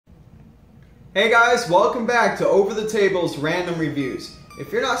Hey guys, welcome back to Over the Table's Random Reviews.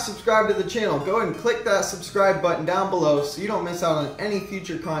 If you're not subscribed to the channel, go ahead and click that subscribe button down below so you don't miss out on any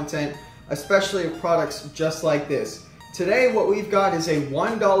future content, especially of products just like this. Today what we've got is a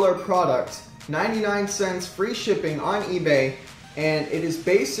 $1 product, 99 cents free shipping on eBay, and it is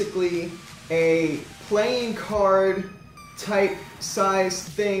basically a playing card type size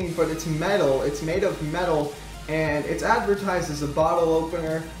thing, but it's metal. It's made of metal and it's advertised as a bottle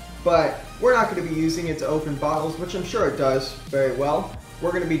opener, but we're not going to be using it to open bottles, which I'm sure it does very well.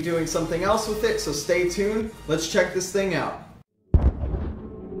 We're going to be doing something else with it, so stay tuned. Let's check this thing out.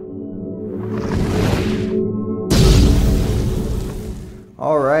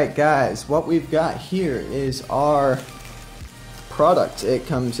 Alright guys, what we've got here is our product. It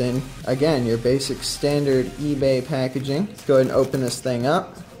comes in, again, your basic standard eBay packaging. Let's go ahead and open this thing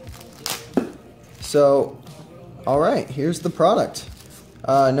up. So, alright, here's the product.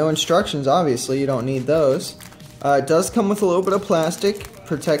 No instructions, obviously, you don't need those. It does come with a little bit of plastic,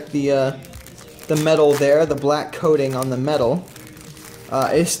 protect the metal there, the black coating on the metal.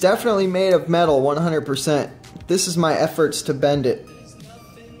 It's definitely made of metal, 100%. This is my efforts to bend it.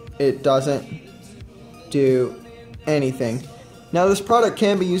 It doesn't do anything. Now this product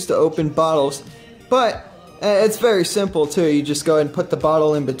can be used to open bottles, but it's very simple too. You just go ahead and put the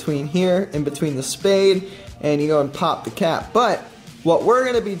bottle in between here, in between the spade, and you go and pop the cap. But what we're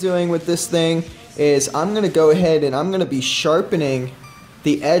going to be doing with this thing is I'm going to go ahead and I'm going to be sharpening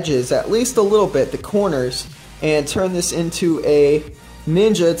the edges at least a little bit, the corners, and turn this into a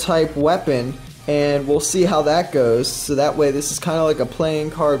ninja type weapon, and we'll see how that goes. So that way this is kind of like a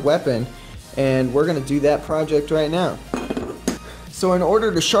playing card weapon, and we're going to do that project right now. So in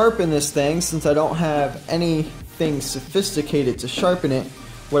order to sharpen this thing, since I don't have anything sophisticated to sharpen it,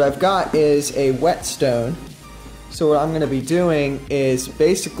 what I've got is a whetstone. So what I'm going to be doing is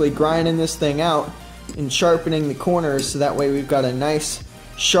basically grinding this thing out and sharpening the corners, so that way we've got a nice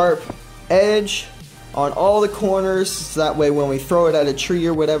sharp edge on all the corners, so that way when we throw it at a tree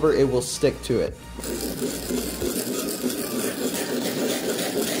or whatever, it will stick to it.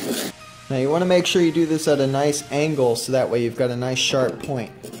 Now you want to make sure you do this at a nice angle, so that way you've got a nice sharp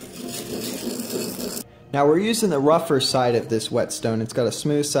point. Now we're using the rougher side of this whetstone. It's got a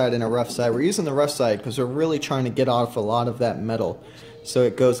smooth side and a rough side. We're using the rough side because we're really trying to get off a lot of that metal, so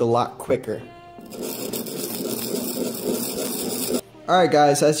it goes a lot quicker. Alright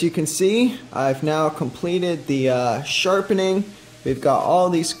guys, as you can see, I've now completed the sharpening. We've got all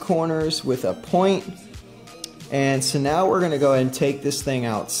these corners with a point. And so now we're going to go ahead and take this thing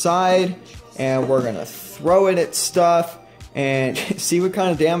outside, and we're going to throw it at stuff and see what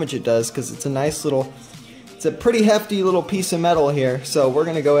kind of damage it does, because it's a nice little... It's a pretty hefty little piece of metal here, so we're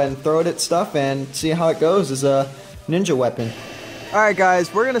going to go ahead and throw it at stuff and see how it goes as a ninja weapon. Alright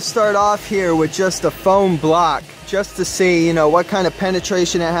guys, we're going to start off here with just a foam block, just to see, you know, what kind of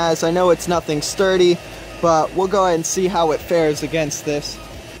penetration it has. I know it's nothing sturdy, but we'll go ahead and see how it fares against this.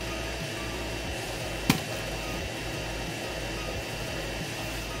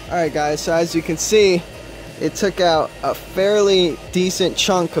 Alright guys, so as you can see, it took out a fairly decent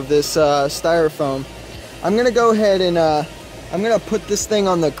chunk of this styrofoam. I'm going to go ahead and I'm going to put this thing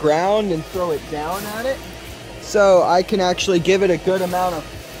on the ground and throw it down at it, so I can actually give it a good amount of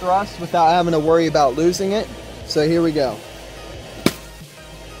thrust without having to worry about losing it. So here we go.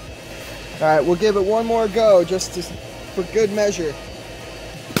 Alright, we'll give it one more go just for good measure.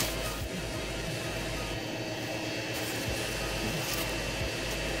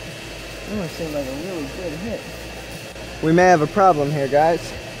 That seems like a really good hit. We may have a problem here,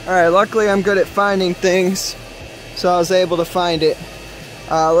 guys. Alright, luckily I'm good at finding things, so I was able to find it.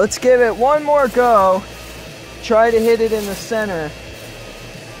 Let's give it one more go. Try to hit it in the center.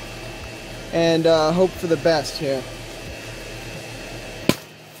 And hope for the best here.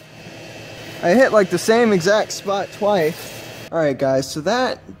 I hit like the same exact spot twice. Alright guys, so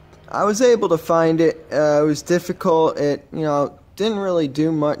that, I was able to find it. It was difficult. It, you know, didn't really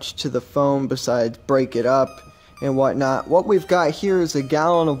do much to the foam besides break it up and whatnot. What we've got here is a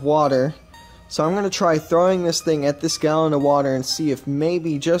gallon of water, so I'm going to try throwing this thing at this gallon of water and see if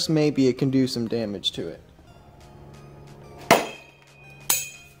maybe, just maybe, it can do some damage to it.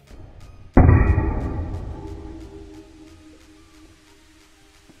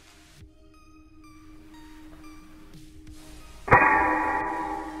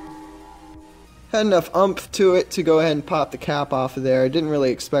 Had enough oomph to it to go ahead and pop the cap off of there. I didn't really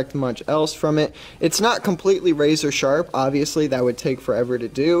expect much else from it. It's not completely razor sharp, obviously that would take forever to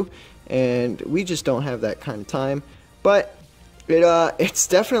do, and we just don't have that kind of time. But it's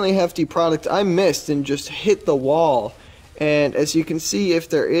definitely a hefty product. I missed and just hit the wall, And as you can see, if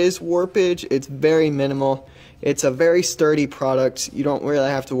there is warpage, it's very minimal. It's a very sturdy product. You don't really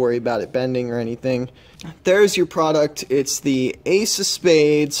have to worry about it bending or anything. There's your product. It's the Ace of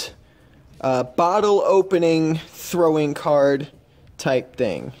Spades bottle opening throwing card type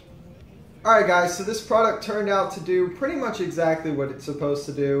thing. Alright guys, so this product turned out to do pretty much exactly what it's supposed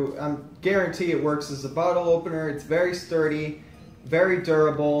to do. I guarantee it works as a bottle opener. It's very sturdy, very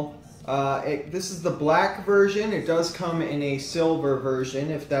durable. This is the black version. It does come in a silver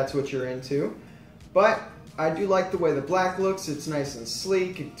version if that's what you're into. But I do like the way the black looks. It's nice and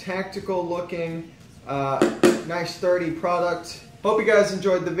sleek, tactical looking, nice sturdy product. Hope you guys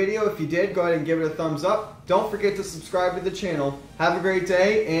enjoyed the video. If you did, go ahead and give it a thumbs up. Don't forget to subscribe to the channel. Have a great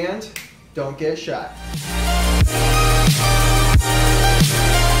day and don't get shot.